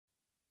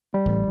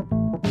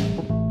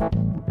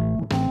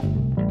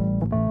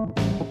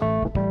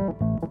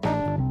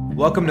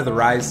Welcome to the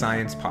Rise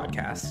Science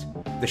Podcast,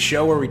 the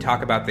show where we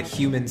talk about the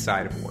human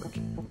side of work.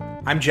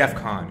 I'm Jeff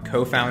Kahn,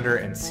 co-founder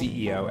and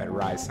CEO at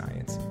Rise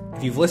Science.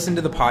 If you've listened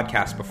to the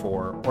podcast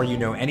before, or you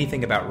know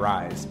anything about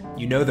Rise,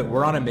 you know that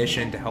we're on a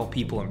mission to help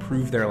people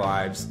improve their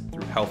lives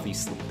through healthy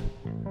sleep.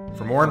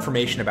 For more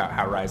information about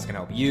how Rise can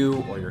help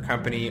you or your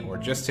company, or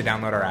just to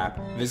download our app,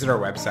 visit our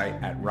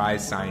website at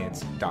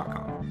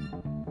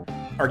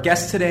risescience.com. Our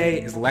guest today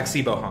is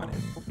Lexi Bohonnon.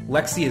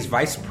 Lexi is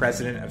Vice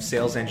President of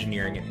Sales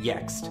Engineering at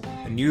Yext,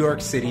 a New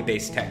York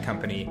City-based tech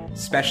company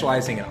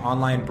specializing in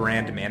online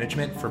brand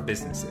management for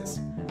businesses.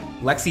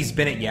 Lexi's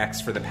been at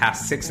Yext for the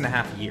past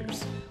 6.5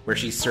 years, where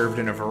she's served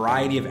in a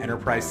variety of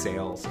enterprise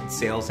sales and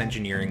sales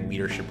engineering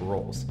leadership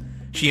roles.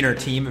 She and her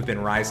team have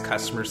been Rise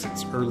customers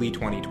since early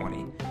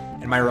 2020.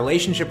 And my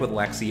relationship with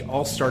Lexi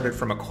all started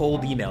from a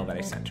cold email that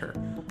I sent her.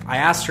 I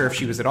asked her if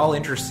she was at all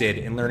interested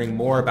in learning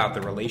more about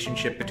the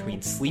relationship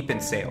between sleep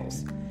and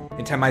sales.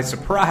 And to my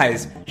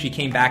surprise, she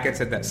came back and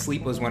said that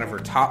sleep was one of her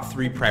top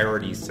 3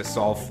 priorities to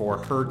solve for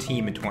her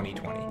team in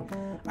 2020.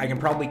 I can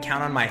probably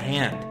count on my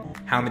hand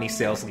how many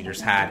sales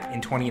leaders had in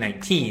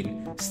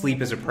 2019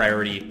 sleep as a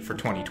priority for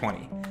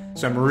 2020.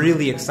 So I'm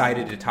really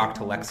excited to talk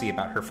to Lexi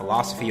about her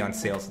philosophy on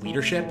sales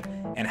leadership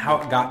and how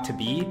it got to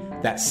be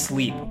that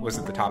sleep was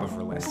at the top of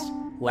her list.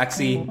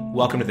 Lexi,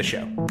 welcome to the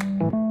show.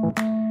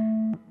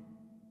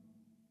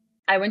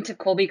 I went to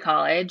Colby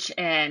College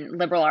and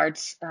liberal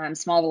arts,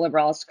 small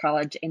liberal arts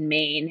college in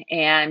Maine,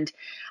 and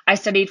I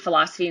studied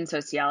philosophy and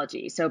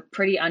sociology. So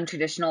pretty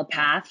untraditional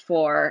path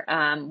for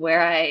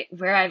where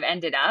I've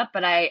ended up.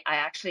 But I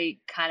actually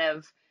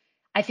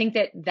I think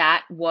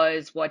that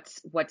was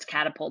what's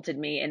catapulted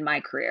me in my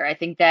career. I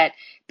think that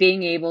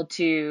being able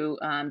to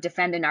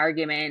defend an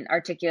argument,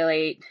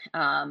 articulate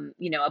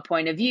a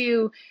point of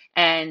view,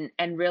 and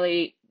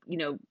really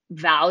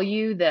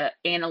value the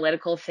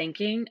analytical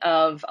thinking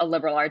of a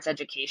liberal arts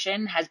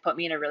education has put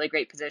me in a really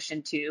great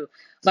position to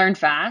learn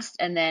fast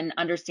and then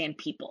understand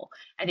people.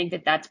 I think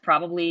that that's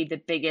probably the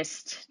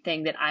biggest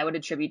thing that I would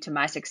attribute to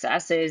my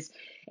success is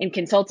in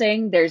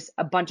consulting, there's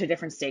a bunch of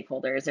different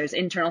stakeholders. There's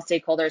internal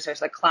stakeholders,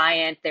 there's the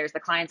client, there's the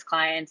client's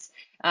clients.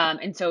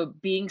 And so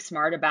being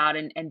smart about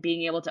and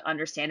being able to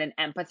understand and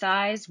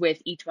empathize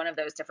with each one of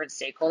those different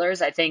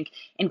stakeholders, I think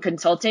in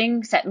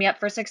consulting set me up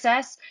for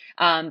success,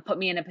 put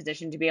me in a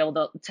position to be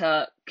able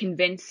to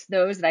convince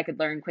those that I could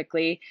learn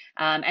quickly.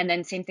 And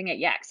then same thing at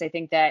Yext. I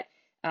think that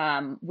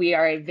we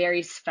are a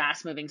very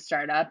fast moving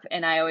startup.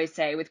 And I always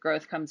say with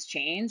growth comes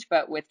change,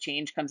 but with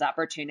change comes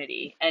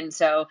opportunity. And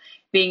so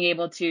being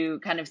able to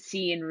kind of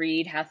see and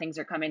read how things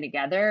are coming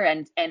together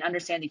and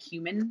understand the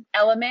human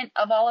element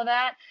of all of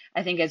that,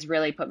 I think has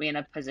really put me in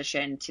a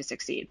position to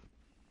succeed.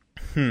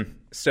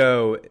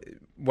 So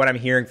what I'm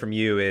hearing from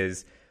you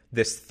is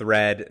this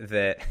thread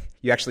that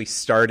you actually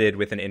started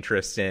with an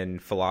interest in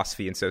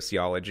philosophy and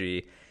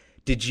sociology.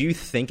 Did you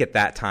think at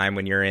that time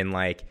when you're in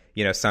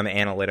some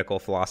analytical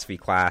philosophy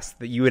class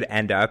that you would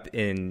end up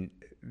in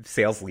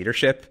sales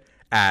leadership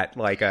at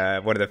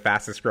one of the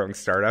fastest growing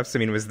startups? I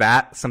mean, was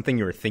that something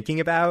you were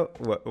thinking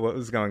about? What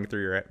was going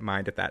through your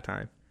mind at that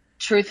time?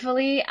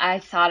 Truthfully, I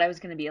thought I was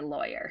going to be a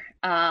lawyer.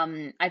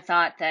 I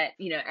thought that,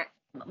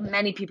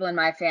 many people in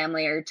my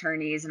family are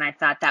attorneys, and I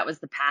thought that was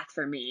the path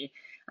for me.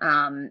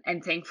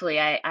 And thankfully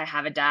I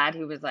have a dad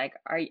who was like,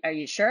 are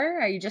you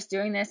sure? Are you just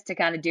doing this to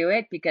kind of do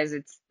it because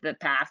it's the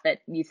path that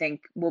you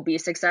think will be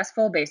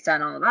successful based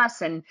on all of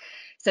us? And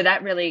so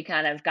that really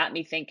kind of got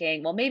me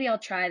thinking, well, maybe I'll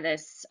try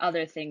this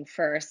other thing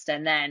first.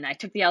 And then I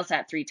took the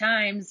LSAT 3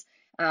 times.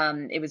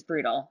 It was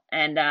brutal.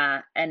 And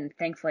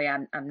thankfully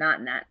I'm not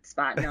in that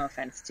spot. No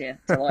offense to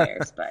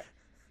lawyers, but.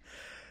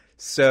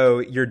 So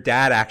your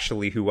dad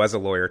actually, who was a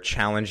lawyer,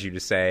 challenged you to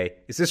say,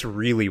 is this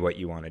really what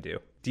you want to do?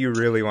 Do you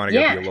really want to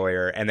go be a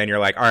lawyer? And then you're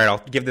like, all right,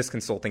 I'll give this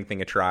consulting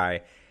thing a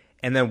try.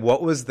 And then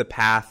what was the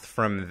path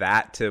from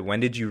that to when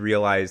did you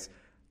realize,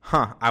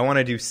 I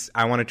want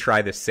to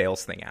try this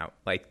sales thing out?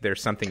 Like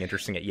there's something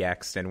interesting at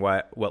Yext, and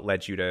what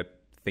led you to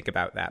think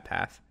about that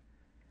path?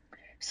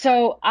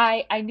 So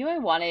I knew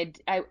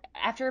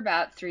after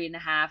about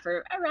 3.5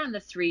 or around the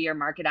 3-year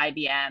mark at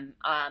IBM,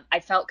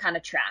 I felt kind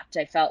of trapped.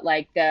 I felt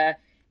like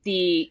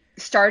the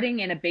starting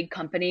in a big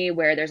company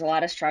where there's a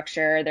lot of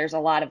structure, there's a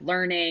lot of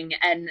learning,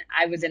 and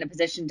I was in a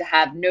position to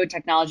have no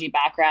technology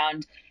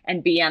background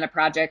and be on a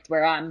project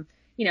where I'm,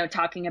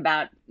 talking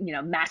about,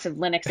 massive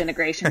Linux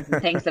integrations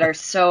and things that are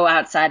so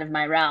outside of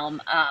my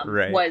realm,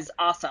 right. was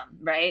awesome.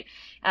 Right.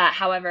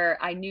 However,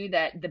 I knew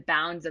that the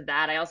bounds of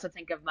that, I also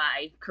think of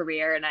my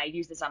career, and I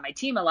use this on my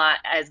team a lot,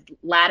 as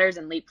ladders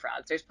and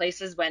leapfrogs. There's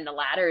places when the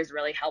ladder is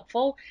really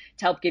helpful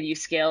to help give you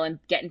skill and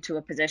get into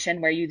a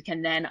position where you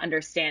can then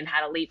understand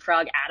how to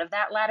leapfrog out of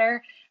that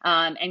ladder,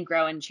 and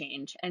grow and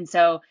change. And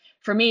so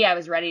for me, I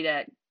was ready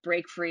to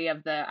break free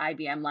of the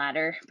IBM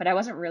ladder, but I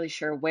wasn't really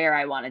sure where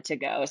I wanted to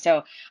go.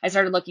 So I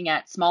started looking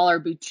at smaller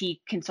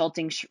boutique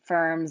consulting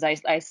firms.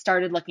 I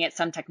started looking at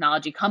some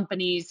technology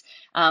companies,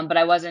 but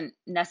I wasn't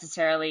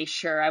necessarily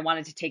sure I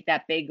wanted to take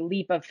that big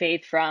leap of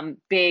faith from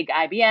big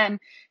IBM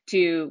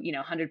to,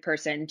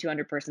 100-person,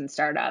 200-person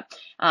startup.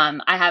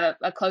 I have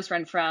a close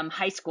friend from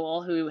high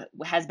school who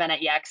has been at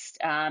Yext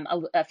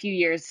a few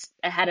years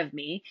ahead of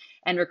me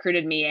and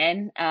recruited me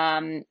in.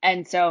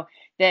 And so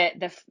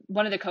the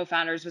one of the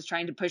co-founders was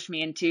trying to push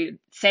me into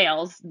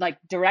sales, like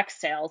direct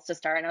sales to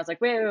start. And I was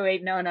like,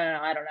 wait, no, I don't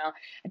know.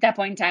 At that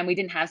point in time, we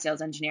didn't have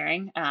sales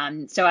engineering.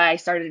 So I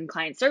started in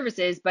client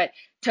services, but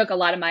took a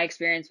lot of my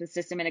experience with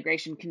system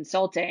integration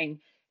consulting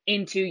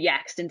into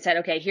Yext and said,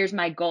 okay, here's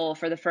my goal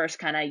for the first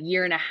kind of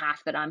year and a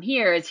half that I'm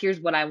here is here's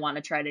what I want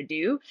to try to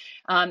do.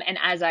 And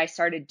as I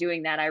started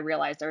doing that, I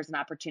realized there was an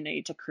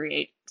opportunity to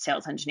create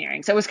sales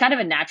engineering. So it was kind of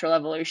a natural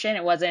evolution.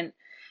 It wasn't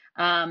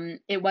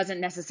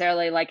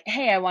necessarily like,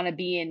 hey, I want to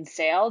be in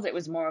sales. It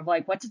was more of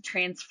like, what's a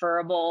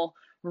transferable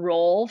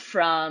role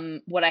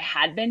from what I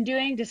had been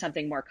doing to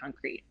something more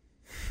concrete.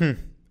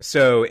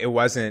 So it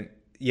wasn't,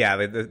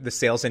 the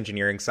sales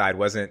engineering side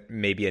wasn't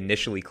maybe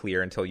initially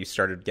clear until you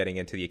started getting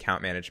into the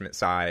account management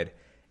side,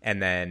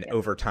 and then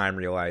over time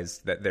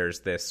realized that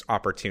there's this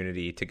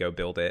opportunity to go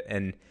build it.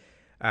 And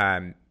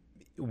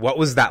what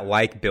was that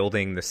like,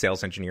 building the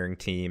sales engineering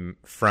team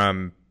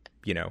from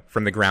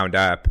the ground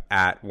up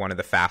at one of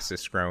the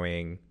fastest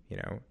growing,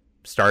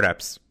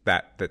 startups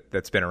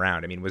that's been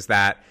around? I mean, was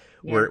that,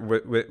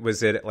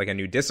 was it like a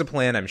new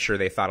discipline? I'm sure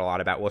they thought a lot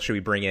about, well, should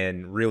we bring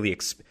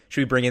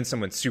in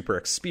someone super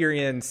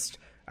experienced?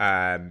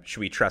 Should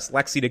we trust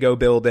Lexi to go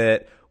build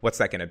it? What's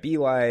that going to be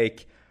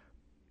like?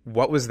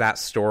 What was that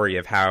story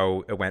of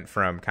how it went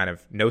from kind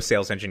of no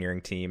sales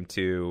engineering team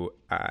to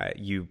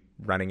you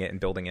running it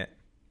and building it?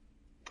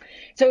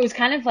 So it was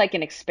kind of like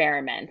an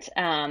experiment.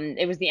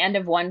 It was the end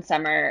of one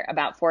summer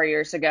about 4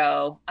 years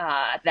ago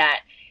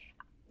that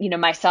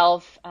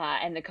myself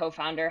and the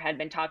co-founder had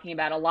been talking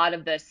about a lot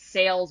of the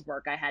sales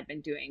work I had been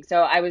doing.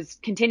 So I was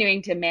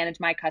continuing to manage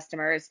my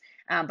customers,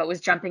 but was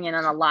jumping in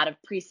on a lot of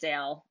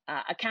pre-sale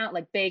account,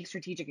 like big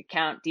strategic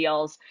account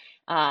deals,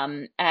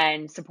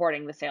 and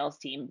supporting the sales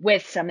team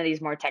with some of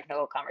these more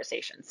technical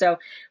conversations. So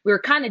we were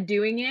kind of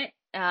doing it.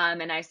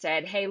 And I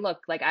said, hey,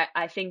 look, like,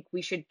 I think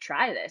we should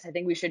try this. I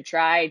think we should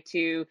try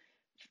to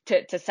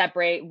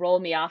roll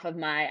me off of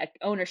my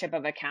ownership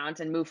of accounts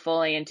and move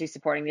fully into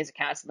supporting these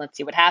accounts, and let's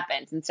see what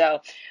happens. And so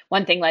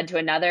one thing led to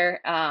another.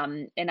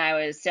 And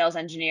I was sales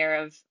engineer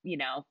of,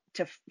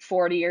 to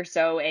 40 or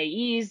so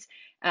AEs,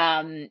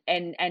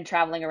 and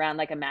traveling around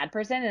like a mad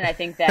person. And I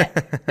think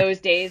that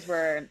those days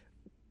were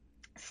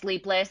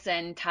sleepless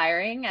and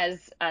tiring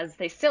as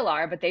they still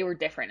are, but they were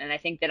different. And I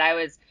think that I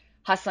was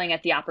hustling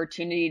at the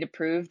opportunity to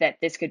prove that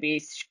this could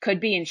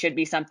be and should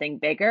be something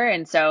bigger.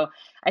 And so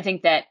I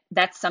think that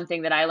that's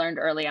something that I learned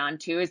early on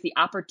too, is the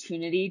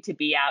opportunity to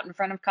be out in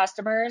front of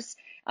customers,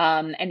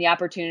 and the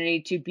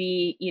opportunity to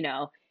be,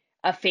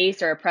 a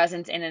face or a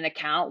presence in an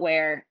account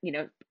where,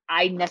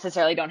 I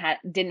necessarily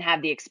didn't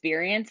have the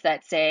experience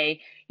that,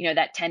 say,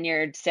 that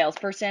tenured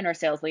salesperson or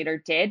sales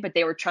leader did, but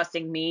they were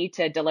trusting me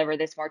to deliver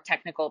this more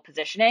technical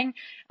positioning,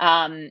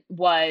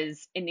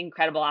 was an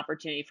incredible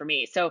opportunity for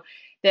me. So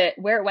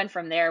where it went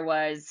from there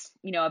was,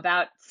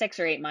 about 6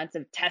 or 8 months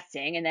of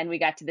testing. And then we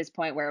got to this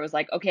point where it was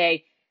like,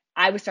 okay,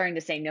 I was starting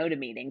to say no to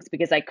meetings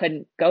because I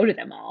couldn't go to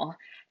them all.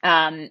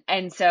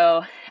 And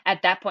so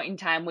at that point in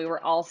time, we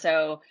were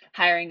also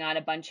hiring on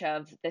a bunch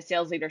of the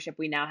sales leadership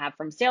we now have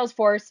from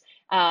Salesforce,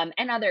 and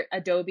other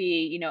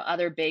Adobe,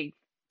 other big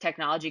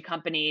technology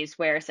companies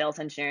where sales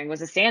engineering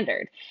was a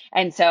standard.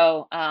 And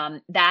so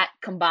that,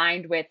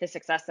 combined with the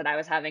success that I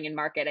was having in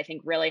market, I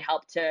think really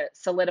helped to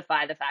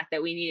solidify the fact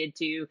that we needed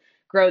to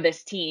grow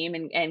this team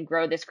and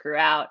grow this crew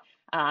out.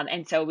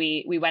 And so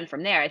we went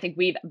from there. I think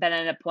we've been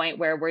at a point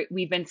where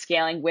we've been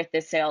scaling with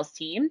this sales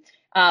team.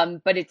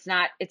 But it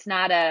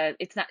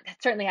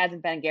certainly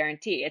hasn't been a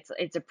guarantee.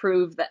 It's a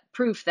proof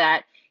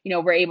that,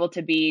 we're able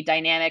to be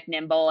dynamic,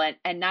 nimble,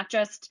 and not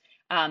just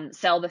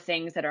sell the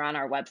things that are on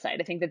our website.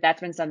 I think that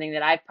that's been something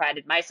that I've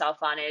prided myself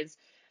on is,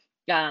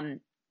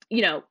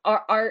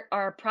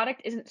 our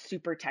product isn't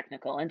super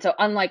technical. And so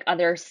unlike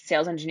other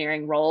sales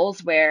engineering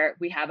roles where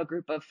we have a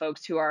group of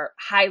folks who are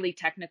highly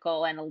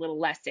technical and a little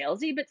less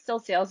salesy, but still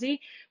salesy,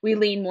 we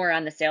lean more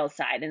on the sales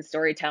side and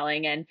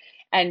storytelling.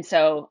 And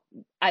so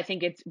I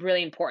think it's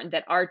really important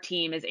that our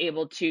team is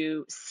able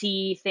to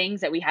see things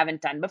that we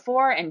haven't done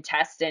before and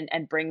test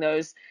and bring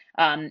those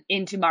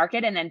into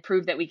market, and then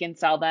prove that we can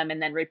sell them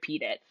and then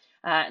repeat it.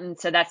 And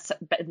so that's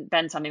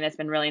been something that's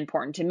been really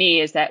important to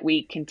me, is that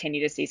we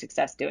continue to see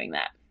success doing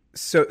that.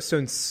 So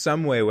in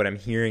some way, what I'm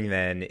hearing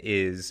then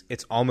is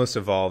it's almost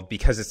evolved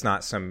because it's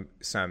not some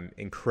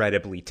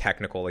incredibly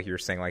technical, like you were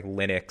saying, like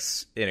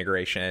Linux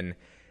integration.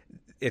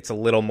 It's a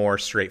little more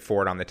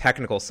straightforward on the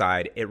technical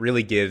side. It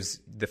really gives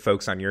the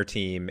folks on your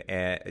team,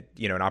 an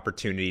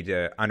opportunity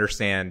to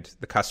understand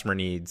the customer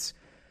needs,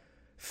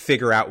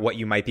 figure out what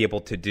you might be able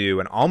to do,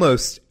 and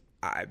almost,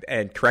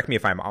 and correct me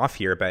if I'm off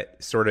here,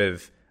 but sort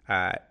of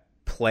uh,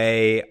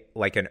 play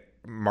like an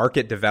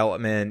market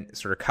development,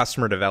 sort of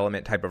customer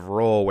development type of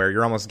role where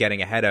you're almost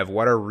getting ahead of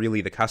what are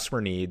really the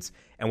customer needs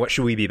and what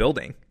should we be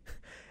building?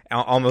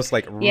 Almost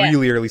like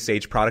really early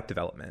stage product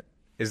development.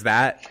 Is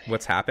that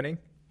what's happening?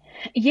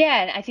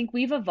 Yeah, and I think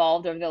we've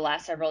evolved over the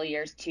last several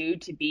years too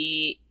to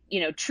be,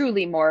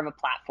 truly more of a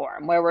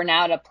platform where we're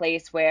now at a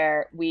place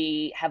where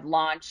we have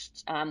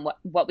launched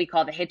what we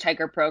call the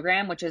Hitchhiker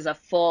program, which is a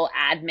full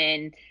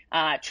admin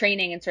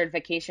training and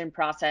certification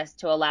process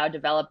to allow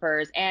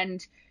developers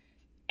and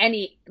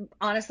any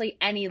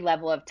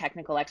level of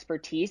technical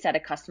expertise at a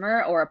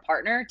customer or a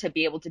partner to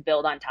be able to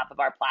build on top of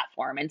our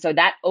platform. And so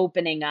that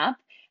opening up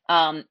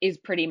is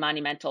pretty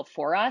monumental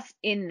for us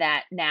in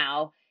that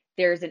now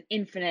there's an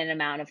infinite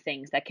amount of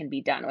things that can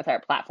be done with our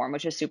platform,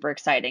 which is super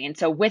exciting. And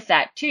so with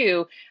that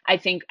too, I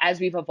think as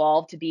we've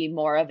evolved to be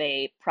more of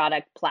a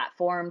product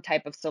platform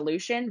type of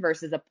solution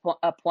versus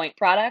a point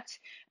product,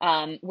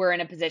 we're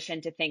in a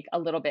position to think a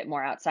little bit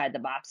more outside the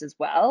box as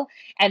well.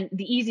 And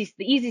the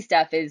easy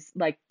stuff is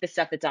like the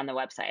stuff that's on the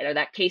website or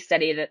that case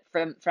study that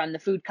from the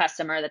food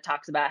customer that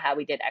talks about how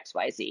we did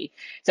XYZ.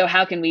 So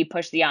how can we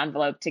push the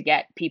envelope to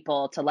get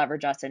people to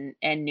leverage us in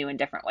new and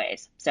different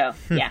ways? So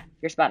yeah,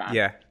 you're spot on.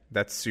 Yeah.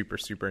 That's super,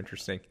 super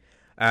interesting.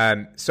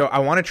 So I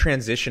want to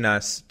transition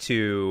us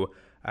to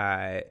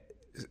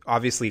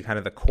obviously kind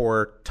of the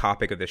core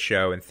topic of the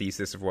show and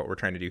thesis of what we're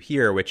trying to do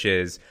here, which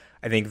is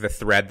I think the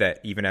thread that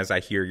even as I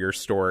hear your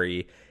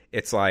story,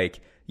 it's like,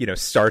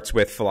 starts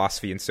with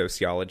philosophy and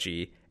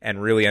sociology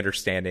and really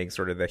understanding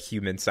sort of the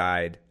human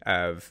side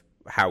of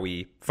how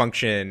we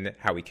function,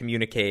 how we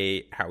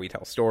communicate, how we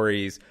tell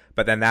stories.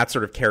 But then that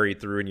sort of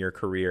carried through in your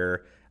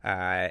career.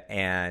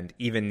 And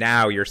even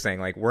now you're saying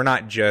like, we're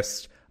not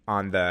just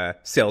on the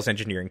sales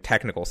engineering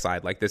technical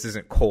side. Like this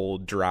isn't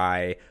cold,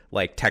 dry,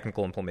 like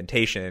technical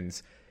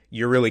implementations.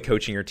 You're really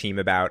coaching your team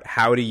about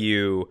how do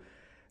you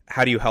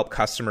help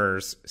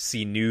customers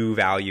see new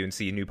value and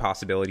see new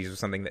possibilities of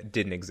something that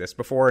didn't exist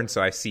before. And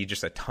so I see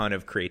just a ton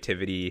of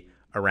creativity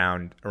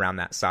around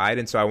that side.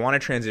 And so I want to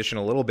transition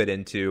a little bit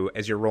into,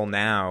 as your role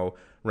now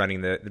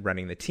running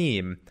the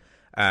team,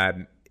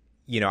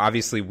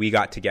 obviously we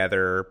got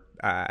together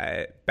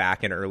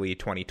back in early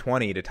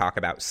 2020 to talk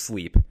about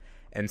sleep.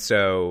 And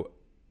so,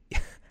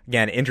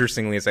 again,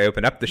 interestingly, as I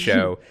opened up the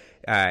show,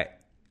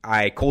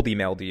 I cold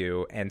emailed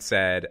you and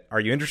said, are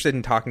you interested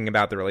in talking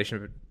about the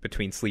relationship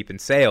between sleep and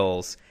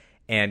sales?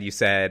 And you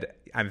said,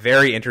 I'm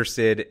very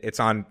interested. It's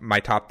on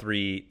my top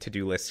 3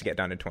 to-do lists to get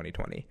done in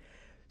 2020.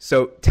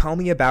 So tell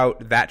me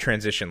about that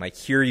transition. Like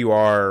here you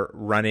are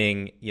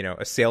running,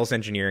 a sales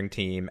engineering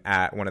team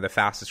at one of the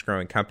fastest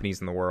growing companies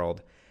in the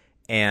world.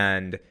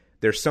 And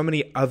there's so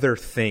many other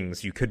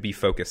things you could be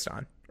focused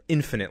on,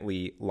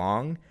 infinitely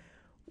long.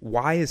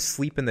 Why is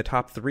sleep in the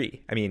top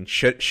 3? I mean,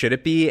 should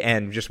it be?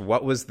 And just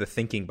what was the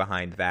thinking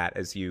behind that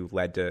as you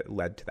led to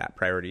that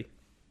priority?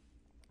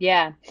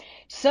 Yeah.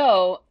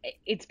 So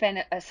it's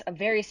been a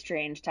very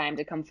strange time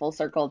to come full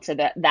circle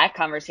to that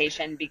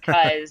conversation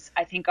because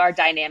I think our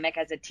dynamic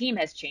as a team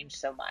has changed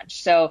so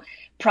much. So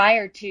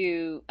prior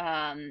to,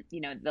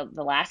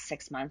 the last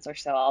 6 months or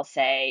so, I'll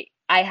say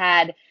I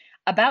had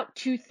about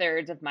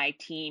 2/3 of my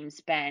team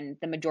spend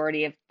the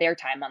majority of their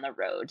time on the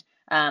road.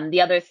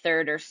 The other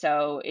third or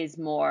so is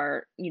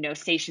more,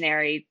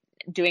 stationary,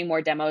 doing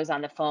more demos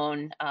on the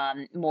phone,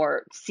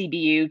 more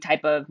CBU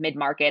type of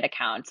mid-market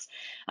accounts.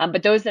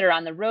 But those that are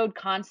on the road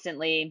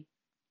constantly,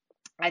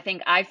 I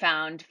think I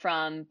found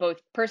from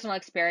both personal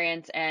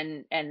experience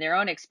and their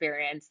own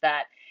experience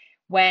that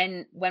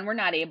when we're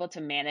not able to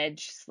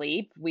manage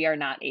sleep, we are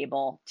not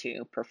able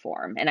to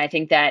perform. And I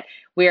think that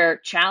we're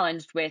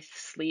challenged with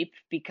sleep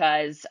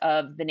because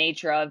of the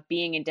nature of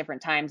being in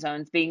different time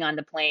zones, being on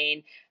the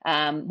plane,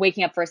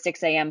 waking up for a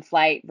 6 a.m.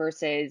 flight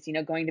versus,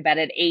 going to bed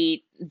at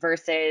 8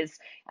 versus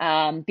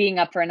being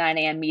up for a 9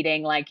 a.m.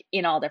 meeting, like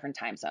in all different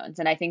time zones.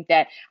 And I think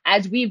that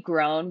as we've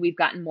grown, we've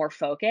gotten more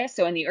focused.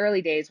 So in the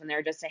early days, when there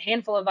were just a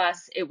handful of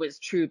us, it was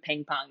true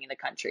ping pong in the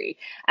country.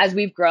 As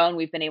we've grown,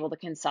 we've been able to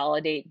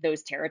consolidate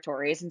those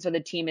territories. And so the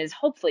team is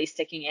hopefully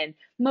sticking in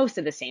most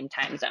of the same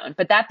time zone.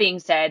 But that being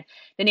said,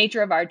 the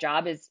nature of our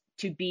job is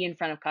to be in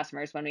front of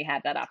customers when we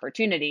have that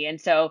opportunity. And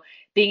so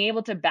being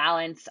able to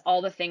balance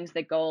all the things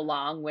that go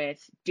along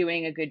with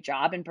doing a good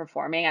job and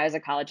performing. I was a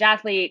college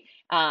athlete,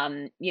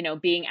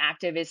 being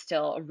active is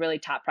still a really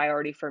top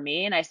priority for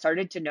me. And I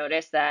started to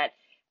notice that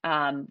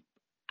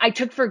I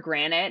took for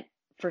granted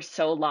for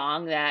so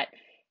long that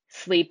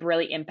sleep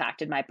really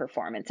impacted my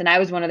performance. And I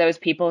was one of those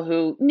people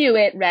who knew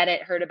it, read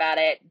it, heard about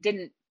it,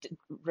 didn't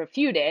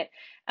refute it.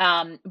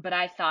 But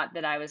I thought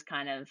that I was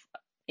kind of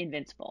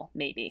invincible.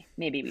 Maybe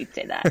we'd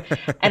say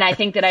that. And I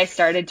think that I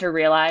started to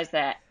realize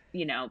that,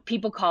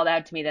 people called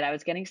out to me that I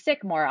was getting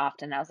sick more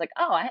often. I was like,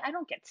 oh, I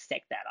don't get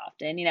sick that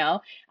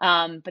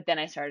often, but then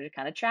I started to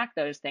kind of track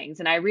those things.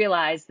 And I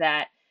realized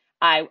that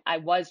I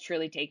was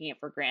truly taking it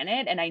for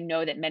granted. And I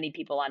know that many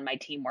people on my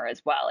team were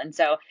as well. And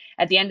so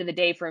at the end of the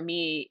day, for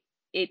me,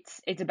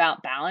 it's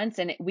about balance,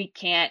 and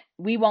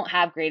we won't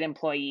have great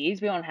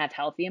employees. We won't have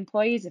healthy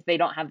employees if they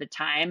don't have the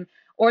time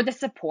or the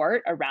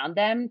support around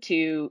them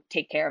to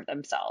take care of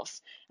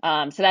themselves.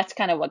 So that's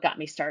kind of what got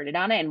me started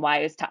on it and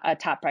why it's a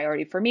top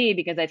priority for me,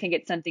 because I think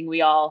it's something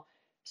we all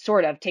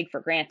sort of take for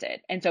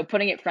granted. And so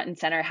putting it front and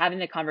center, having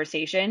the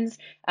conversations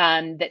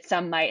that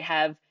some might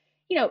have,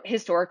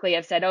 historically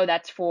have said, oh,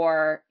 that's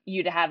for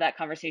you to have that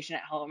conversation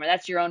at home, or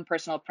that's your own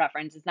personal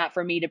preference. It's not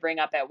for me to bring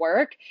up at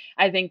work.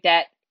 I think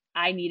that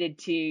I needed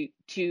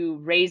to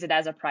raise it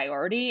as a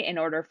priority in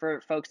order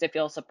for folks to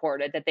feel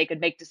supported, that they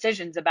could make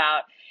decisions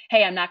about,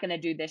 hey, I'm not going to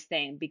do this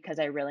thing because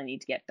I really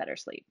need to get better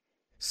sleep.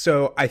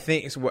 So I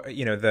think,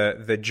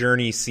 the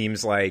journey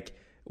seems like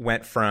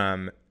went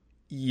from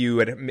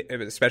you,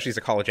 especially as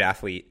a college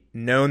athlete,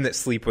 known that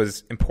sleep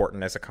was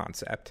important as a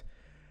concept,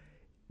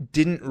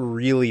 didn't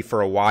really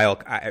for a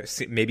while,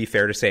 maybe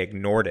fair to say,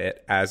 ignored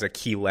it as a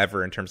key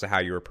lever in terms of how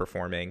you were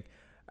performing,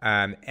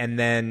 and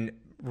then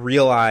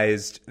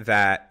realized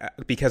that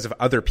because of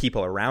other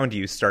people around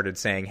you started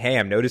saying, hey,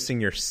 I'm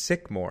noticing you're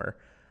sick more.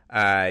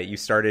 You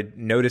started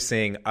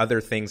noticing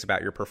other things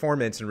about your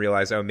performance and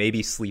realized, oh,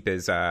 maybe sleep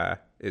is a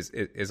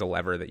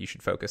lever that you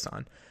should focus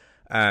on.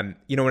 When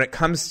it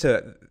comes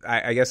to,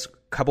 I guess, a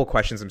couple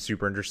questions I'm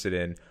super interested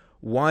in.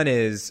 One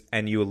is,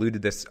 and you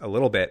alluded this a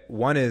little bit,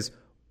 one is,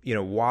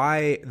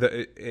 why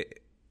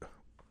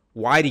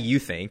do you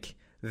think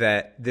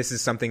that this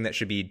is something that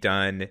should be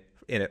done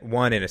in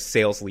a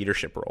sales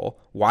leadership role?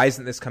 Why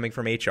isn't this coming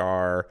from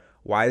HR?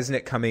 Why isn't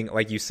it coming,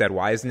 like you said,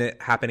 why isn't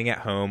it happening at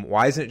home?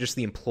 Why isn't it just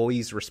the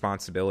employee's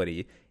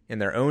responsibility in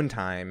their own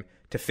time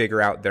to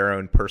figure out their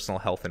own personal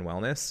health and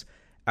wellness?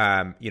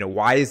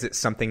 Why is it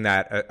something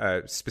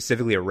that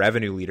specifically a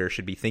revenue leader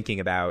should be thinking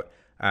about?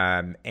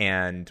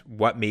 And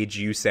what made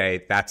you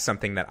say that's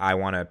something that I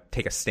want to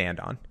take a stand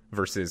on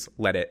versus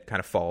let it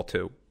kind of fall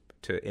to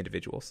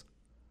individuals?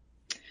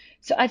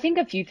 So I think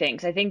a few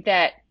things. I think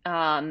that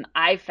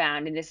I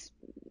found in this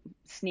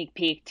sneak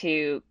peek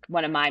to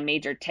one of my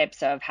major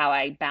tips of how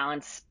I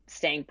balance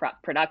staying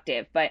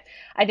productive. But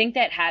I think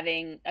that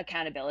having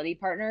accountability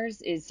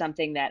partners is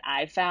something that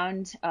I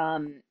found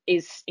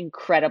is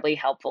incredibly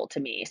helpful to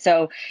me.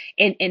 So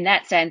in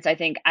that sense, I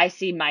think I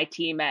see my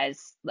team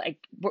as like,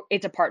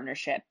 it's a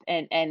partnership.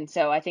 And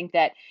so I think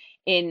that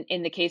in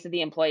the case of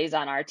the employees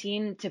on our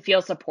team, to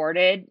feel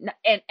supported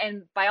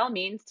and by all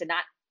means to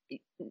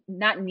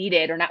not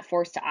needed or not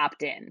forced to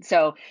opt in.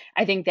 So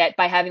I think that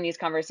by having these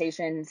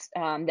conversations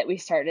that we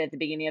started at the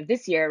beginning of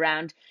this year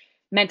around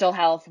mental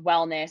health,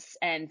 wellness,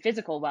 and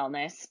physical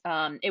wellness,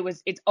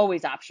 it's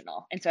always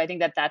optional. And so I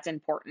think that that's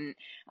important.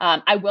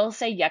 I will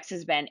say Yext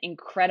has been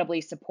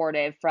incredibly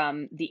supportive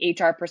from the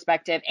HR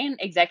perspective and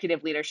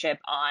executive leadership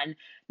on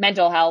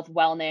mental health,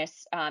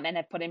 wellness, and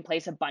have put in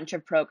place a bunch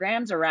of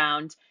programs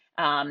around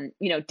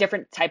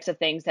different types of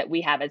things that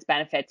we have as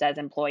benefits as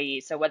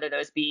employees. So whether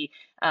those be,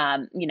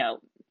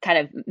 kind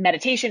of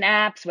meditation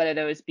apps, whether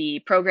those be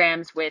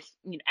programs with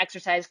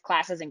exercise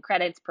classes and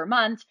credits per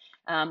month,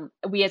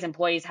 we as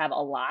employees have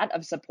a lot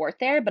of support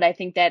there. But I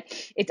think that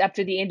it's up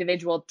to the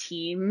individual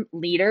team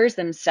leaders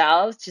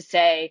themselves to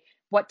say,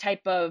 what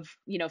type of,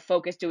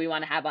 focus do we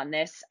want to have on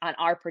this, on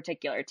our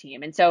particular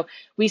team? And so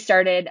we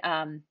started,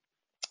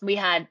 we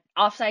had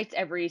offsites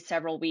every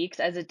several weeks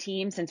as a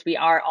team since we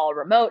are all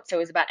remote. So it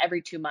was about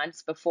every 2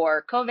 months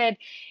before COVID.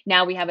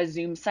 Now we have a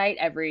Zoom site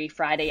every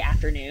Friday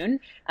afternoon.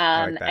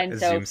 And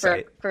so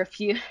for a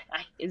few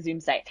Zoom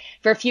site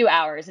for a few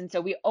hours. And so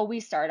we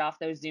always start off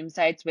those Zoom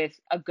sites with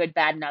a good,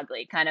 bad, and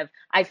ugly kind of.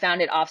 I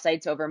found it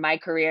offsites over my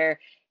career.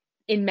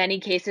 In many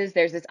cases,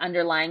 there's this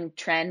underlying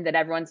trend that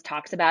everyone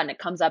talks about, and it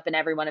comes up in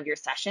every one of your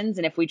sessions.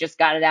 And if we just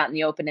got it out in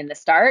the open in the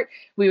start,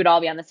 we would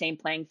all be on the same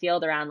playing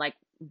field around like,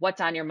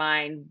 what's on your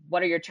mind?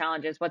 What are your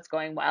challenges? What's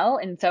going well?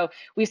 And so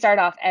we start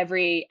off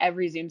every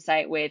Zoom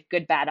site with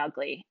good, bad,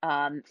 ugly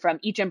from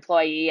each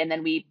employee. And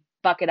then we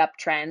bucket up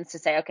trends to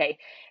say, okay,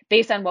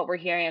 based on what we're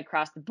hearing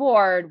across the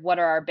board, what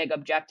are our big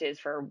objectives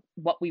for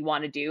what we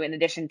want to do in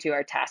addition to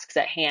our tasks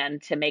at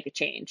hand to make a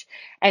change?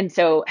 And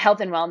so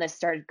health and wellness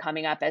started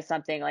coming up as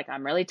something like,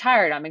 I'm really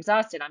tired, I'm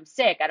exhausted, I'm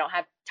sick, I don't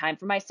have time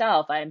for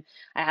myself, I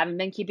haven't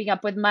been keeping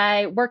up with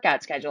my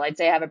workout schedule. I'd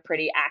say I have a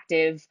pretty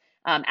active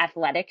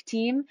athletic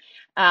team.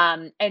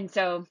 And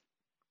so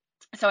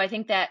I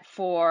think that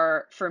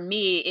for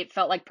me, it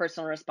felt like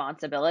personal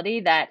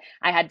responsibility that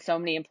I had so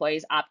many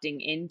employees opting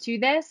into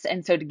this.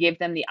 And so to give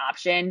them the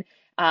option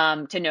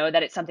to know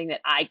that it's something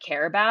that I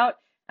care about.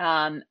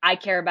 I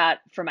care about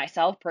for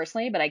myself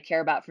personally, but I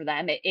care about for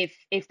them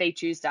if they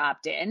choose to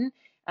opt in.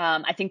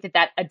 I think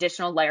that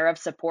additional layer of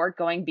support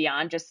going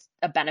beyond just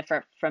a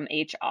benefit from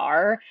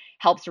HR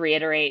helps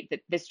reiterate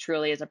that this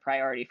truly is a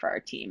priority for our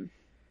team.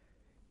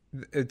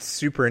 It's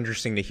super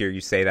interesting to hear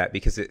you say that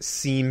because it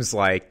seems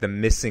like the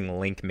missing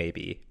link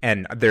maybe.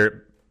 And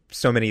there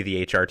so many of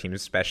the HR teams,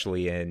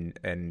 especially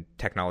in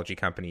technology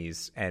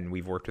companies, and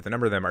we've worked with a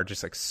number of them, are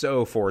just like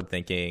so forward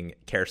thinking,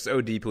 care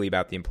so deeply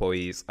about the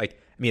employees. Like,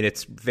 I mean,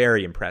 it's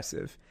very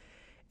impressive.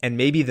 And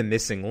maybe the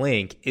missing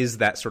link is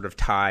that sort of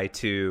tie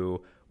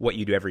to what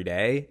you do every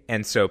day.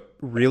 And so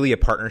really a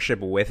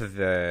partnership with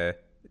the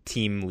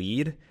team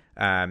lead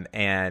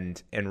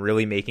and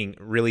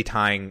really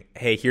tying,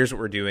 hey, here's what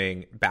we're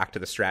doing, back to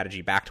the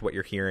strategy, back to what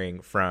you're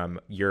hearing from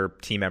your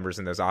team members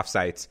in those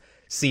offsites,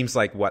 seems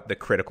like what the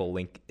critical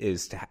link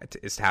is to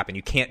happen.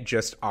 You can't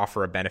just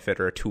offer a benefit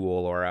or a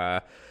tool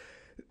or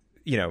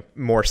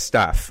more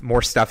stuff.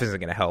 More stuff isn't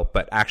going to help,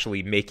 but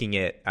actually making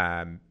it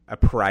a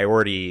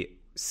priority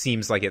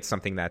seems like it's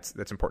something that's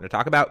important to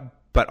talk about,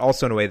 but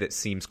also in a way that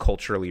seems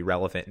culturally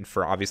relevant. And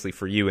obviously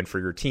for you and for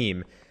your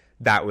team,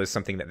 that was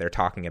something that they're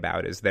talking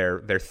about, is they're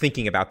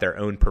thinking about their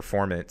own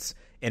performance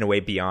in a way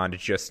beyond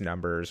just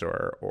numbers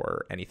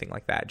or anything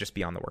like that, just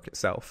beyond the work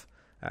itself,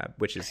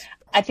 which is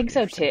I think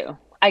so too.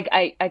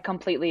 I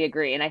completely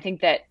agree. And I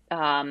think that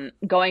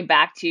going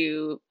back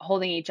to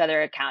holding each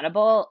other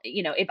accountable,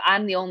 if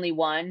I'm the only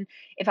one,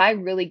 if I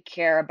really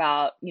care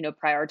about,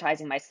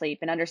 prioritizing my sleep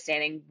and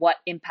understanding what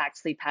impact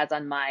sleep has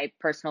on my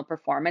personal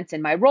performance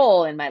in my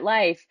role in my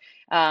life,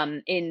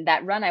 in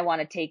that run I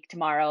want to take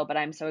tomorrow, but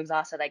I'm so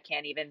exhausted I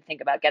can't even think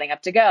about getting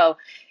up to go,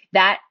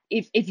 that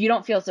if you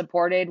don't feel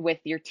supported with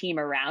your team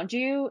around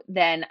you,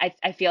 then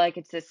I feel like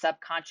it's this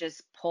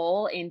subconscious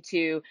pull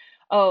into,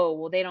 oh,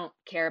 well, they don't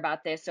care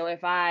about this. So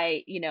if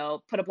I,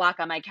 put a block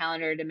on my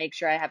calendar to make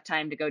sure I have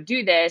time to go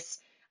do this,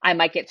 I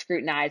might get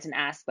scrutinized and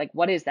asked, like,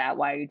 what is that?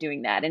 Why are you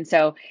doing that? And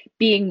so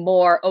being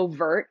more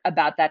overt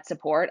about that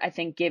support, I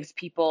think gives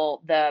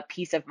people the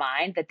peace of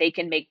mind that they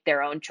can make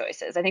their own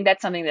choices. I think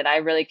that's something that I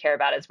really care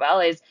about as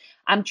well, is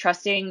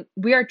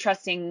we are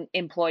trusting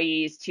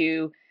employees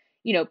to,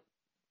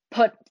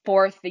 put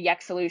forth the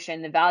Yext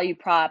solution, the value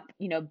prop,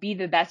 be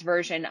the best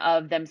version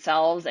of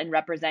themselves and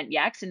represent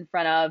Yext in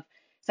front of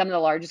some of the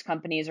largest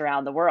companies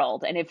around the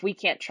world. And if we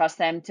can't trust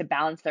them to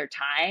balance their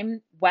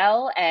time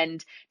well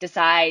and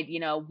decide,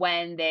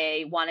 when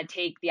they want to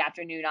take the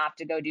afternoon off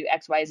to go do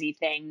XYZ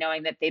thing,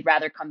 knowing that they'd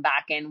rather come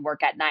back and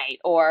work at night,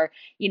 or,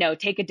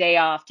 take a day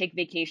off, take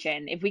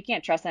vacation. If we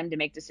can't trust them to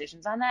make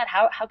decisions on that,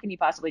 how can you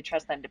possibly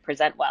trust them to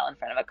present well in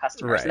front of a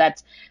customer? Right. So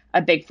that's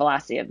a big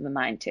philosophy of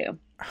mine too.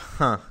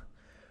 Huh.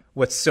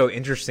 What's so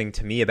interesting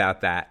to me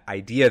about that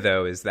idea,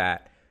 though, is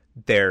that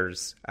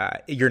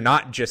you're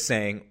not just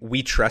saying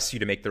we trust you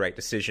to make the right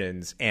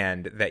decisions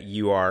and that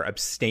you are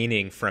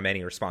abstaining from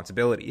any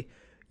responsibility.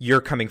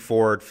 You're coming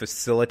forward,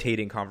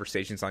 facilitating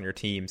conversations on your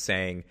team,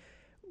 saying,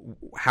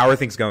 how are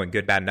things going,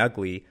 good, bad, and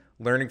ugly,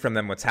 learning from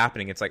them what's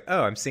happening. It's like,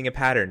 oh, I'm seeing a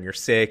pattern. You're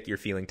sick, you're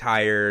feeling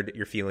tired,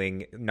 you're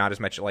feeling not as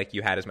much like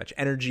you had as much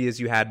energy as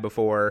you had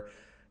before.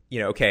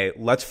 Okay,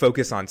 let's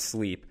focus on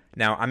sleep.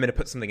 Now I'm going to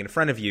put something in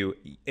front of you.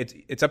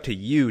 It's up to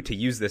you to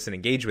use this and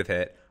engage with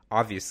it,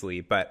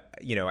 obviously. But,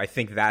 I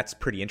think that's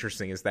pretty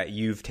interesting, is that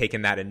you've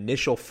taken that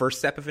initial first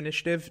step of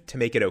initiative to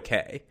make it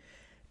okay.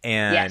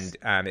 And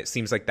yes. It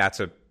seems like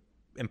that's a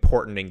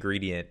important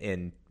ingredient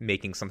in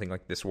making something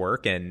like this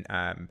work, and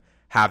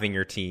having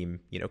your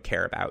team,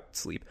 care about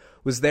sleep.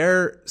 Was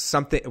there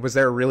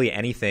really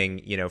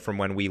anything, from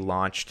when we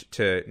launched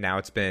to now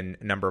it's been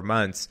a number of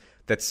months,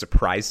 that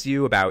surprised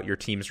you about your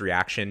team's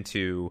reaction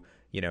to,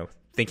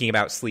 thinking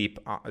about sleep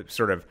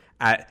sort of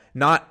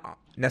not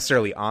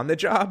necessarily on the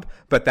job,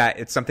 but that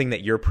it's something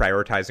that you're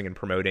prioritizing and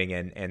promoting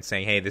and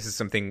saying, hey, this is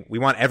something we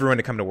want everyone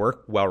to come to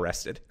work well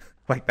rested.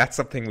 Like, that's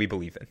something we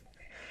believe in.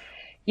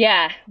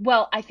 Yeah,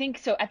 well, I think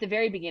so. At the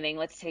very beginning,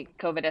 let's take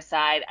COVID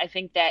aside. I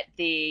think that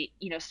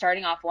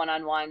starting off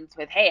one-on-ones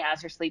with, hey,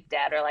 how's your sleep,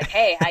 Dad? Or like,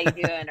 hey, how you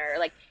doing? Or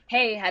like,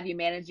 hey, have you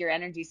managed your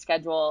energy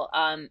schedule?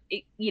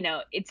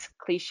 It's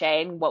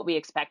cliche and what we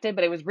expected,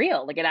 but it was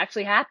real. Like, it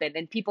actually happened.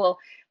 And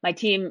my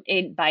team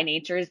by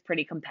nature is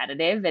pretty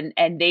competitive,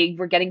 and they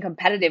were getting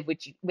competitive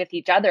with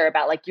each other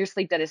about, like, your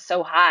sleep debt is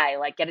so high,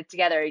 like, get it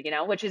together,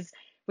 which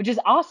is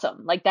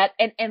awesome. Like that.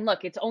 And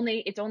look, it's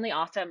only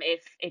awesome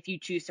if you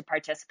choose to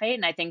participate.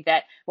 And I think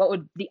that what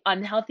would the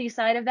unhealthy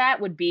side of that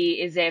would be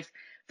is if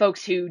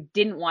folks who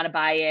didn't want to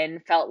buy in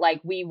felt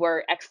like we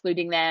were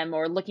excluding them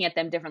or looking at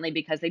them differently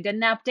because they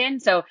didn't opt in.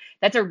 So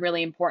that's a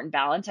really important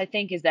balance, I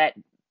think, is that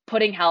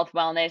putting health,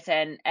 wellness,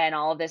 and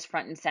all of this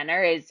front and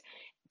center is,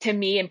 to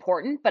me,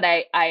 important. But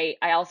I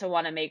also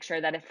want to make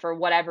sure that if for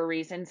whatever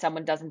reason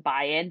someone doesn't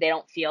buy in, they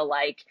don't feel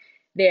like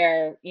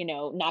they're,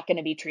 not going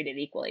to be treated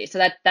equally.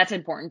 So that's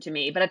important to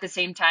me. But at the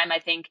same time, I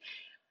think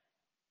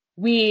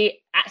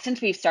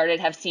since we've started,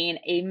 have seen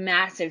a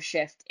massive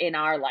shift in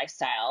our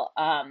lifestyle.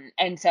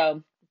 And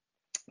so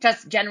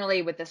just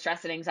generally with the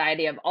stress and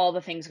anxiety of all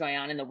the things going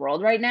on in the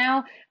world right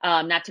now,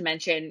 not to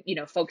mention,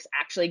 folks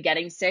actually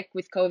getting sick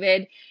with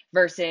COVID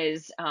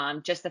versus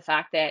just the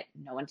fact that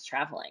no one's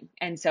traveling.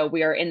 And so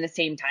we are in the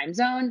same time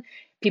zone.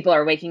 People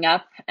are waking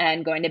up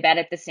and going to bed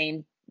at the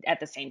same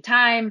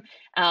time.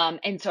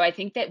 And so I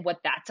think that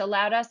what that's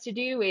allowed us to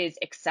do is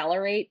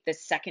accelerate the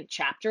second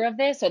chapter of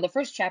this. So the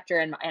first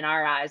chapter in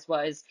our eyes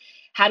was,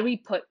 how do we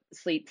put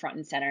sleep front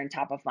and center and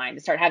top of mind,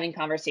 to start having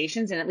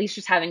conversations and at least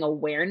just having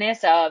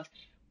awareness of,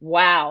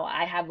 wow,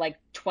 I have like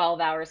 12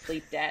 hours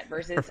sleep debt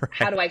versus right.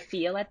 How do I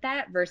feel at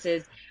that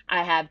versus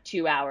I have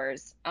 2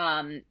 hours,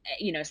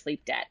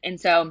 sleep debt. And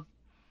so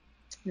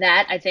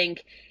that, I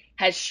think,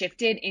 has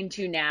shifted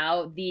into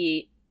now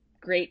the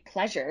great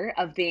pleasure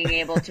of being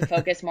able to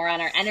focus more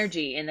on our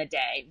energy in the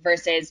day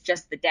versus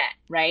just the debt,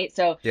 right?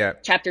 So Yeah.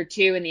 chapter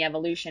 2 in the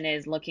evolution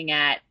is looking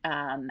at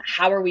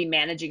how are we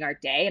managing our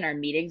day and our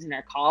meetings and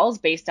our calls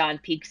based on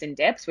peaks and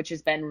dips, which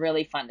has been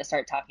really fun to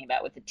start talking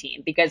about with the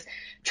team. Because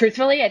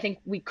truthfully, I think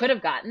we could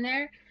have gotten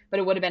there, but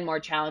it would have been more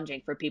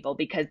challenging for people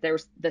because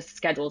the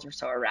schedules are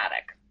so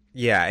erratic.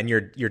 Yeah, and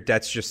your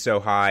debt's just so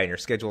high and your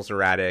schedule's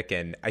erratic.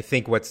 And I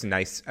think what's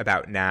nice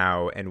about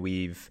now, and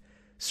we've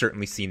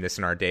certainly seen this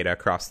in our data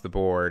across the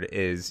board,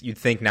 is you'd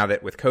think now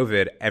that with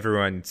COVID,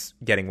 everyone's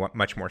getting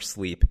much more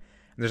sleep. And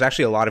there's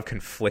actually a lot of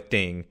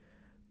conflicting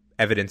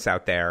evidence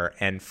out there.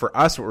 And for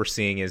us, what we're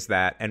seeing is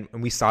that, and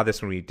we saw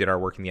this when we did our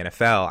work in the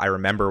NFL. I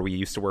remember we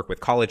used to work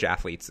with college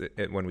athletes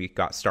when we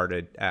got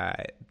started,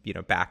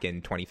 back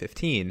in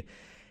 2015.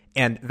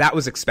 And that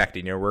was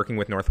expected. Working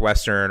with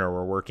Northwestern, or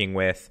we're working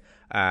with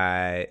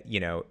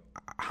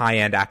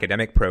high-end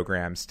academic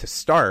programs to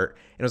start.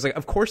 And it was like,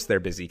 of course they're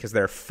busy because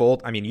they're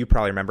full. I mean, you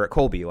probably remember at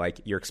Colby, like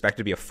you're expected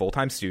to be a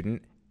full-time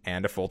student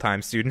and a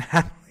full-time student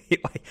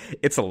athlete. Like,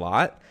 it's a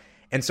lot.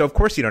 And so of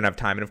course you don't have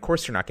time, and of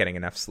course you're not getting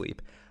enough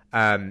sleep.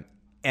 And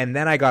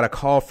then I got a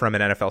call from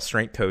an NFL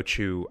strength coach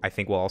who I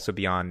think will also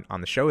be on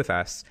the show with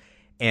us.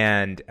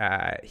 And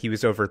he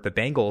was over at the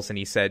Bengals, and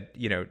he said,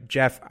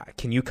 Jeff,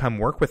 can you come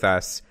work with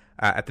us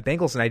at the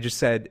Bengals? And I just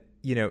said,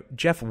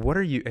 Jeff, what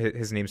are you,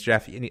 his name's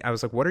Jeff. And I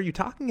was like, what are you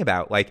talking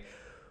about? Like,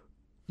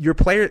 your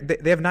player,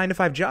 they have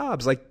 9-to-5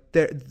 jobs. Like,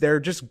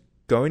 they're just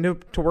going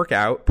to work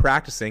out,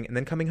 practicing, and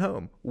then coming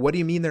home. What do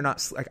you mean they're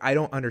not, like, I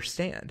don't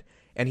understand.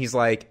 And he's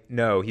like,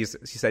 no, he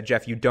said,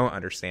 Jeff, you don't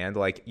understand.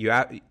 Like,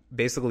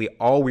 basically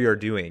all we are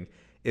doing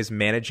is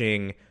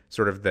managing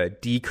sort of the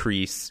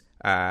decrease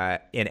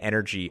in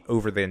energy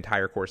over the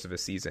entire course of a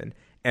season.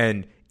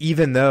 And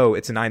even though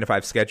it's a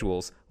 9-to-5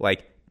 schedules,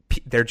 like,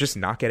 they're just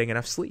not getting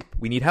enough sleep.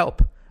 We need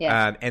help.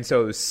 Yeah. And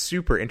so it was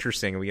super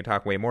interesting, and we can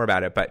talk way more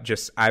about it, but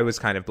just I was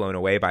kind of blown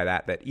away by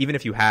that even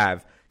if you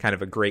have kind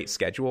of a great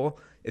schedule,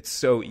 it's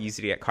so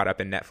easy to get caught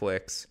up in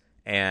Netflix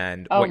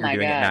and what you're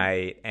doing at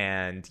night,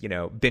 and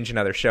binge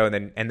another show,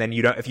 and then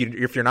you don't,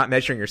 if you're not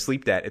measuring your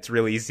sleep debt, it's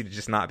really easy to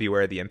just not be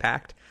aware of the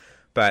impact.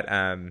 But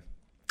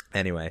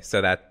anyway,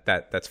 so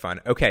that's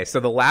fun. Okay, so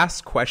the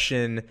last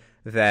question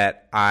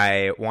that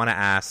I want to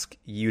ask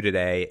you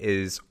today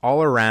is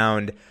all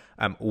around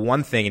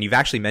one thing, and you've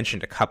actually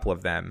mentioned a couple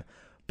of them,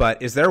 but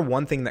is there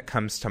one thing that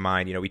comes to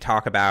mind? We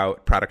talk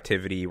about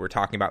productivity, we're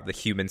talking about the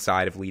human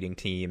side of leading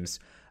teams,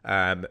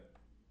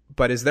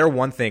 but is there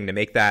one thing, to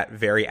make that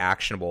very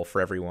actionable for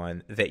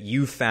everyone, that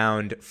you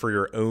found for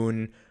your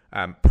own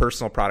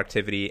personal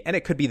productivity, and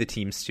it could be the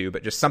teams too,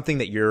 but just something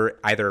that you're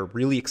either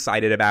really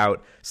excited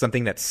about,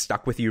 something that's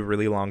stuck with you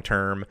really long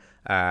term,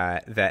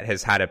 that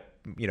has had a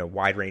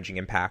wide-ranging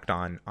impact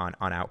on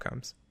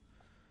outcomes?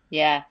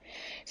 Yeah.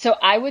 So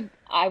I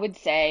would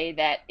say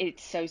that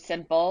it's so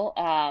simple,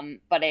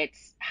 but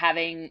it's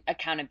having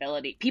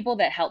accountability, people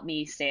that help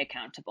me stay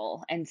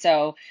accountable. And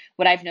so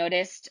what I've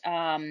noticed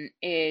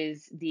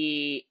is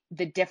the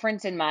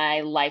difference in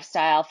my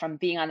lifestyle from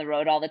being on the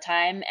road all the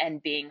time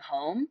and being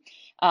home.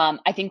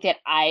 I think that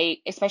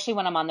especially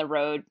when I'm on the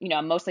road,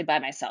 I'm mostly by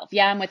myself.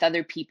 Yeah, I'm with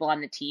other people on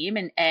the team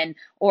and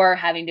or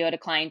having to go to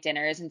client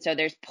dinners. And so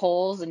there's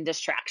pulls and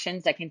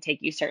distractions that can take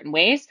you certain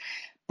ways.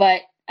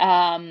 But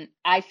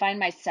I find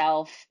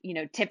myself,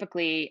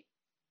 typically,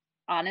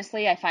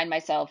 honestly, I find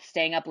myself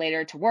staying up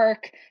later to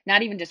work,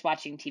 not even just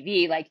watching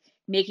TV, like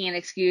making an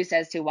excuse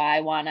as to why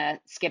I want to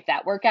skip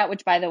that workout,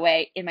 which, by the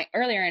way,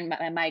 earlier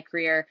in my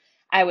career,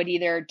 I would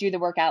either do the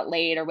workout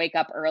late or wake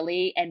up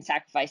early and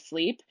sacrifice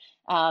sleep,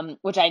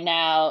 which I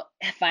now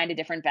find a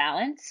different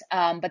balance.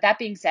 But that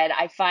being said,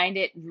 I find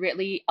it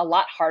really a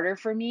lot harder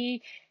for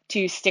me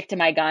to stick to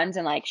my guns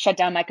and like shut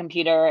down my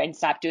computer and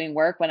stop doing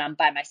work when I'm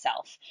by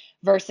myself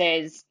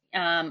versus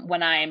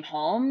when I'm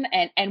home,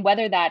 and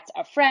whether that's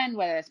a friend,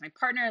 whether it's my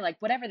partner, like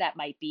whatever that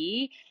might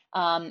be.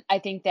 I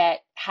think that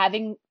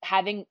having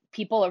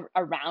people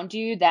around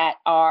you that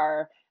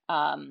are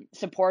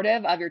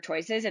supportive of your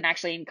choices and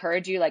actually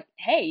encourage you, like,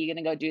 hey, you're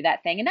going to go do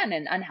that thing, and not in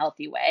an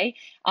unhealthy way,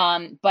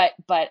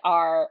 but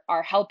are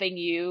helping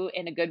you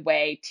in a good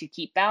way to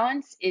keep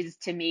balance is,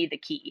 to me, the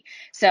key.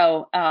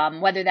 So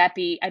whether that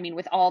be, I mean,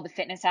 with all the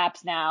fitness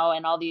apps now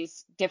and all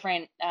these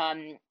different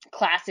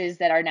classes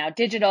that are now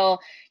digital,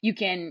 you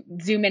can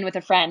Zoom in with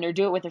a friend or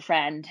do it with a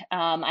friend.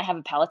 I have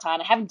a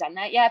Peloton. I haven't done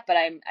that yet, but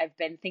I've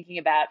been thinking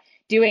about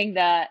doing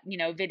the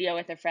video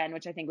with a friend,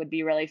 which I think would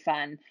be really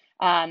fun.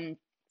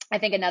 I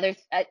think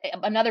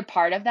another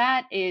part of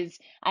that is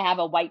I have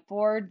a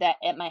whiteboard that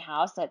at my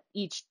house that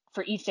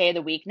for each day of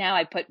the week now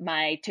I put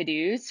my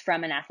to-dos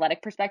from an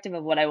athletic perspective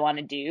of what I want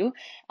to do.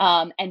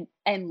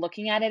 And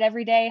looking at it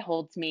every day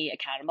holds me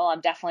accountable. I'm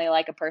definitely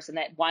like a person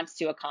that wants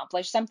to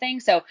accomplish something.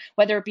 So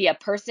whether it be a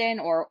person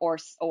or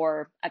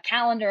a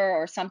calendar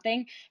or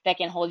something that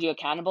can hold you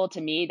accountable, to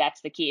me,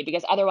 that's the key,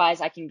 because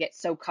otherwise I can get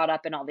so caught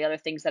up in all the other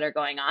things that are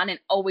going on and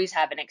always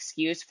have an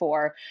excuse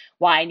for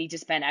why I need to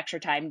spend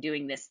extra time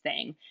doing this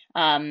thing.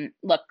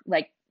 Look,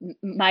 like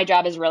my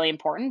job is really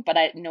important,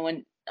 but no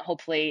one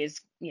hopefully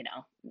is,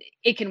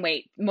 it can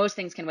wait. Most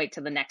things can wait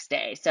till the next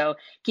day. So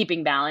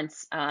keeping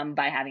balance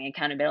by having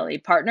accountability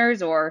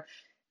partners or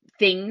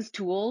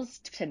tools,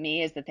 to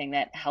me is the thing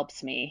that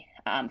helps me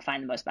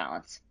find the most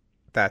balance.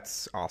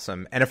 That's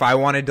awesome. And if I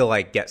wanted to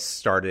like get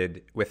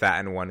started with that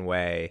in one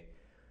way,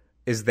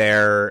 is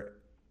there,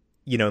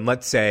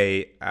 let's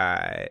say,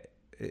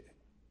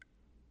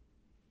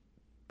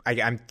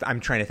 I'm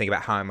trying to think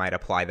about how I might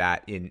apply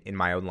that in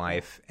my own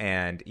life.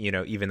 And,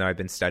 even though I've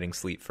been studying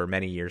sleep for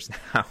many years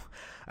now,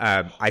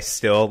 I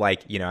still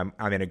like,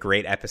 I'm in a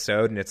great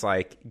episode and it's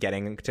like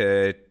getting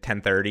to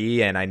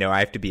 10:30 and I know I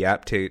have to be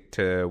up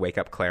to wake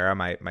up Clara,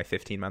 my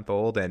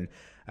 15-month-old. And,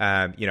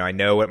 I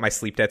know what my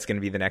sleep debt's going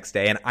to be the next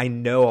day. And I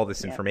know all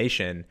this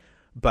information.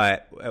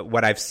 But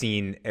what I've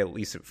seen, at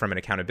least from an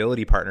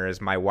accountability partner, is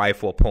my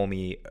wife will pull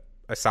me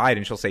aside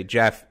and she'll say,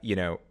 Jeff,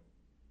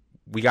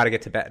 we got to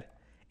get to bed.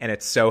 And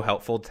it's so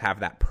helpful to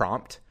have that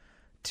prompt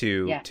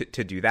to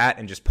do that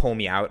and just pull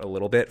me out a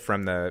little bit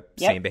from the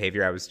same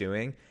behavior I was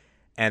doing.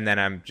 And then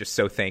I'm just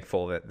so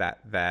thankful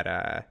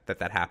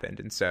that happened.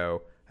 And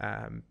so,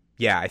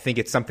 I think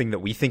it's something that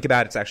we think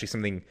about. It's actually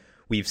something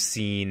we've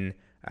seen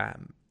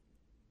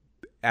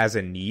as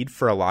a need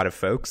for a lot of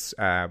folks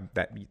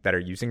that are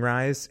using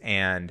Rise.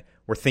 And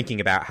we're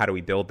thinking about how do we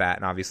build that.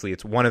 And obviously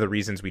it's one of the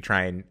reasons we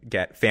try and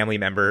get family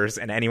members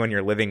and anyone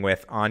you're living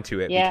with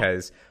onto it,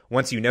 because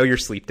once you know your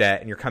sleep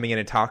debt and you're coming in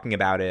and talking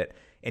about it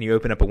and you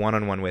open up a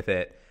one-on-one with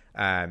it,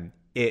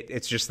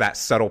 it's just that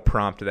subtle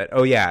prompt that,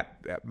 oh yeah,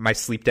 my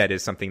sleep debt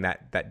is something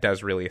that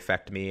does really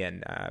affect me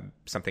and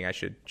something I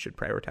should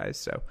prioritize.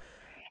 So.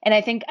 And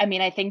I think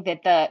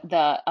that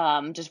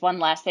the just one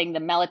last thing, the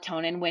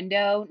melatonin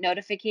window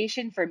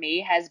notification for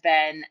me has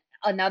been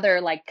another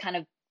like kind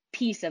of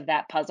piece of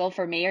that puzzle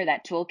for me, or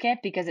that toolkit,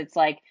 because it's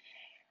like,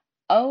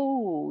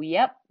 oh,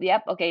 yep.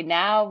 Okay.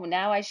 Now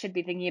I should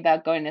be thinking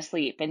about going to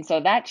sleep. And so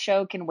that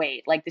show can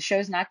wait. Like the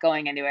show's not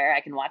going anywhere.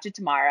 I can watch it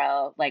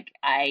tomorrow. Like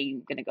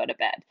I'm going to go to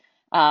bed.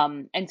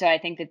 And so I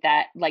think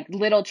that like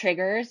little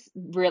triggers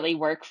really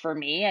work for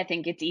me. I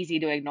think it's easy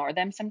to ignore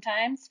them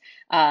sometimes.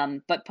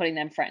 But putting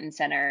them front and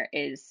center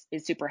is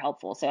super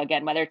helpful. So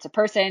again, whether it's a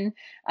person,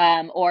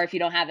 or if you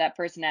don't have that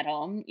person at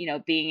home,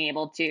 being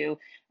able to,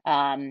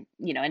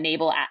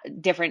 enable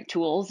different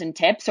tools and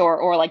tips,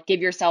 or like give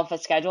yourself a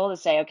schedule to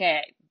say,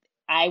 okay,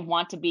 I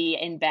want to be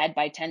in bed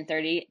by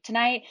 10:30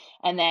 tonight.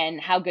 And then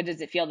how good does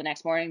it feel the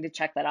next morning to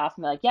check that off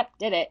and be like, yep,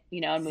 did it,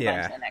 and move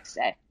on to the next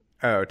day.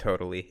 Oh,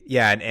 totally.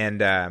 Yeah.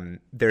 And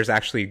there's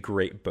actually a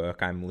great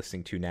book I'm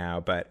listening to now,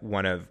 but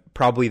one of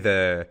probably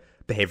the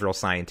behavioral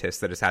scientists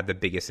that has had the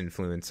biggest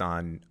influence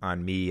on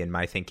me and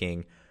my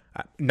thinking,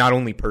 not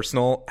only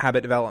personal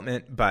habit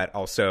development, but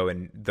also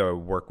in the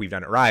work we've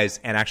done at Rise,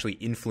 and actually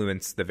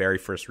influenced the very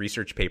first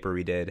research paper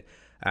we did,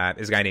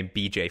 is a guy named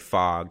BJ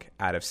Fogg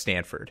out of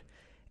Stanford.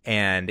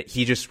 And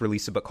he just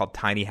released a book called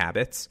Tiny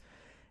Habits.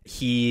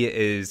 He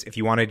is, if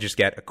you want to just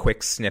get a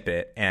quick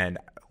snippet, and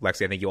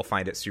Lexi, I think you'll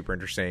find it super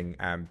interesting.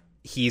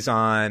 He's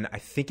on, I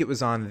think it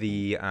was on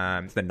the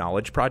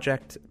Knowledge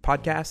Project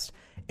podcast,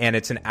 and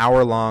it's an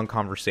hour-long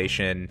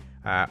conversation,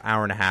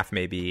 hour and a half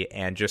maybe,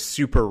 and just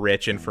super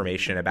rich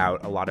information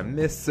about a lot of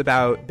myths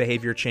about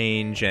behavior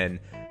change and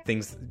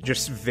things,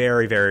 just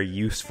very, very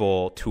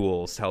useful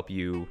tools to help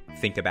you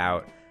think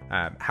about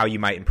how you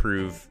might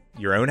improve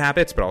your own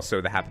habits, but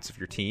also the habits of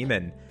your team.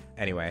 And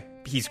anyway,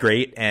 he's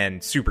great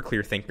and super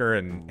clear thinker,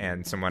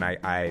 and someone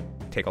I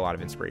take a lot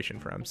of inspiration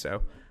from.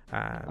 So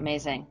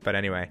amazing. But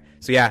anyway,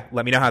 so yeah,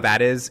 let me know how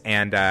that is,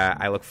 and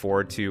I look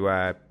forward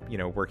to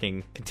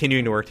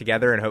continuing to work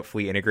together and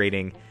hopefully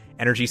integrating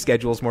energy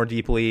schedules more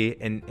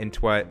deeply into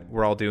what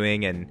we're all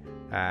doing, and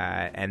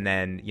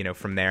then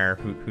from there,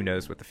 who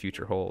knows what the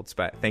future holds.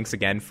 But thanks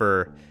again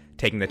for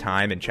taking the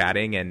time and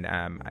chatting,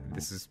 and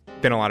this has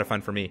been a lot of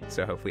fun for me,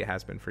 so hopefully it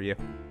has been for you.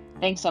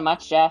 Thanks so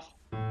much, Jeff.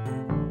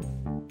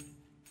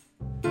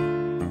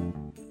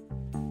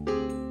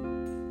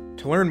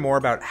 To learn more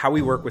about how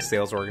we work with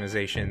sales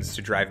organizations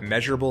to drive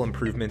measurable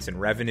improvements in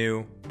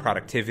revenue,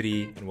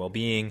 productivity, and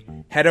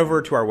well-being, head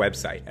over to our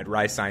website at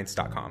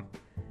risescience.com.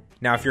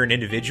 Now, if you're an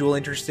individual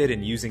interested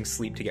in using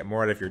sleep to get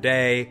more out of your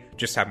day,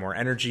 just have more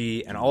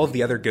energy, and all of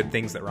the other good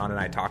things that Ron and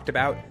I talked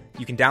about,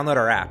 you can download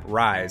our app,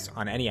 Rise,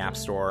 on any app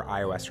store,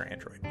 iOS or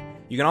Android.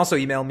 You can also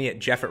email me at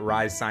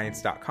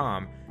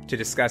jeff@risescience.com to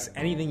discuss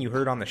anything you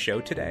heard on the show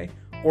today,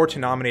 or to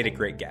nominate a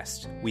great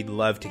guest. We'd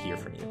love to hear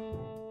from you.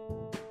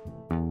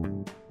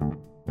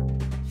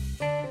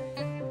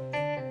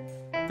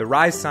 The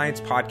Rise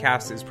Science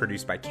podcast is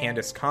produced by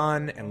Candace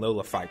Kahn and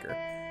Lola Feiger.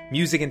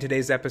 Music in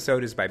today's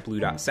episode is by Blue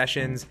Dot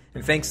Sessions,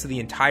 and thanks to the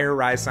entire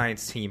Rise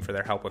Science team for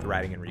their help with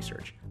writing and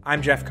research.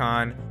 I'm Jeff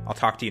Kahn. I'll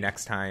talk to you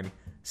next time.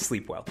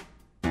 Sleep well.